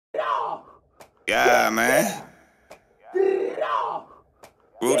Yeah, man.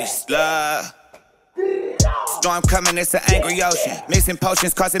 Rudy Slug. Storm coming, it's an angry ocean. Mixing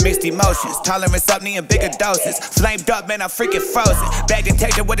potions, causing mixed emotions. Tolerance up, needing bigger doses. Flamed up, man, I'm freaking frozen. Bag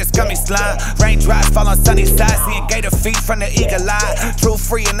detected with a scummy slime. Raindrops fall on sunny side. Seeing gator feet from the eagle eye. True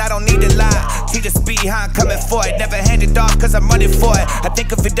free and I don't need to lie. See the speed, how I'm coming for it. Never hand it off cause I'm running for it. I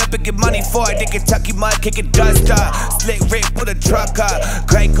think if it up and get money for it. Then Kentucky mud, kicking dust up. Slick Rick, put a truck up.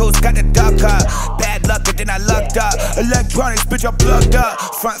 Grey Goose, got the duck up. Bad luck and then I lucked up. Electronics, bitch, I plugged up.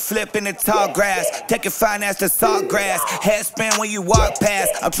 Front flip in the tall grass. Taking finance to salt grass. Head spin when you walk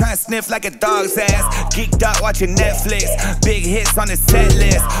past. I'm trying to sniff like a dog's ass. Geeked up watching Netflix. Big hits on the set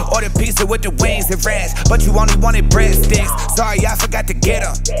list. Order pizza with the wings and ranch, but you only wanted breadsticks. Sorry, I forgot to get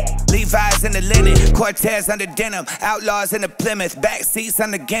them. Levi's in the linen, Cortez under denim. Outlaws in the Plymouth, back seats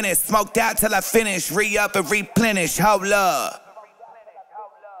on the Guinness. Smoked out till I finish. Re-up and replenish. Hold up.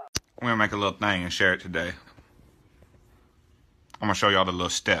 I'm gonna make a little thing and share it today. I'm gonna show y'all the little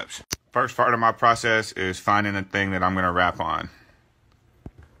steps. First part of my process is finding the thing that I'm gonna rap on.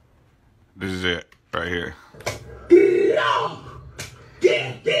 This is it, right here.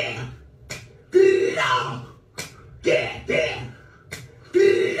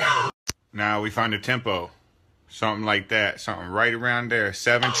 Now we find a tempo. Something like that. Something right around there.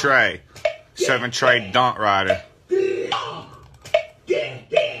 7 tray. 7 tray Daunt Rider.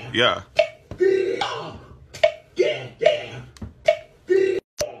 Yeah.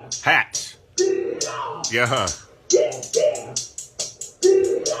 Hats. Yeah.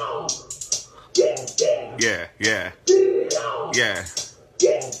 Yeah, yeah. Yeah.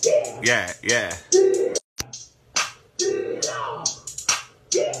 Yeah, yeah.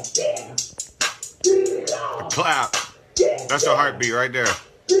 A clap. That's the heartbeat right there.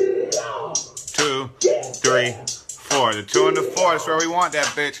 2, 3, 4. The 2 and the 4, that's where we want that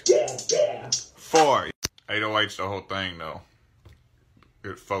bitch. 4. 808's the whole thing though.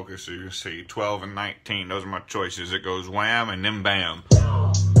 Good focus, so you can see 12 and 19. Those are my choices. It goes wham and then bam.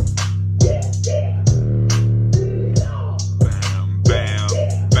 Bam, bam,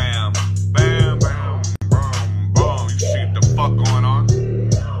 bam, bam, bam, boom, boom. You see what the fuck going on?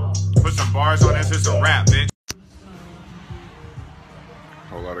 Put some bars on this, it's a rap, bitch.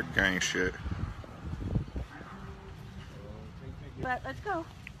 Whole lot of gang shit. But let's go.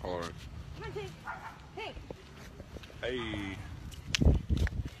 Hold on. Come on, Jake. Hey. Hey.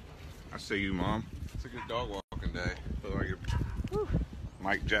 I see you, Mom. It's a good dog walking day. Feel like you're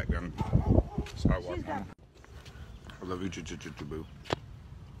Mike Jack done start walking. I love you, boo.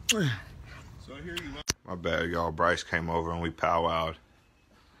 So here you go. My bad, y'all. Bryce came over and we powwowed.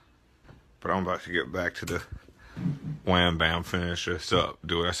 But I'm about to get back to the wham bam, finish this up.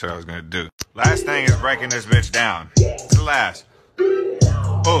 Do what I said I was gonna do. Last thing is breaking this bitch down. It's the last.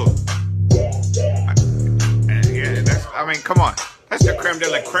 Oh. Yeah, that's, I mean, come on. That's the creme de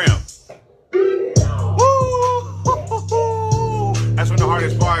la creme. That's when the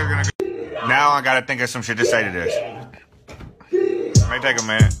hardest part is gonna go. Now I gotta think of some shit to say to this. May take a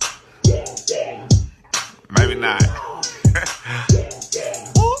minute. Maybe not.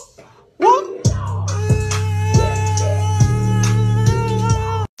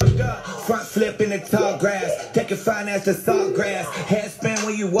 Front flip in the tall grass. Taking finance to salt grass. Head spin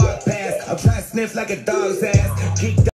when you walk past. I'm trying to sniff like a dog's ass. Geeked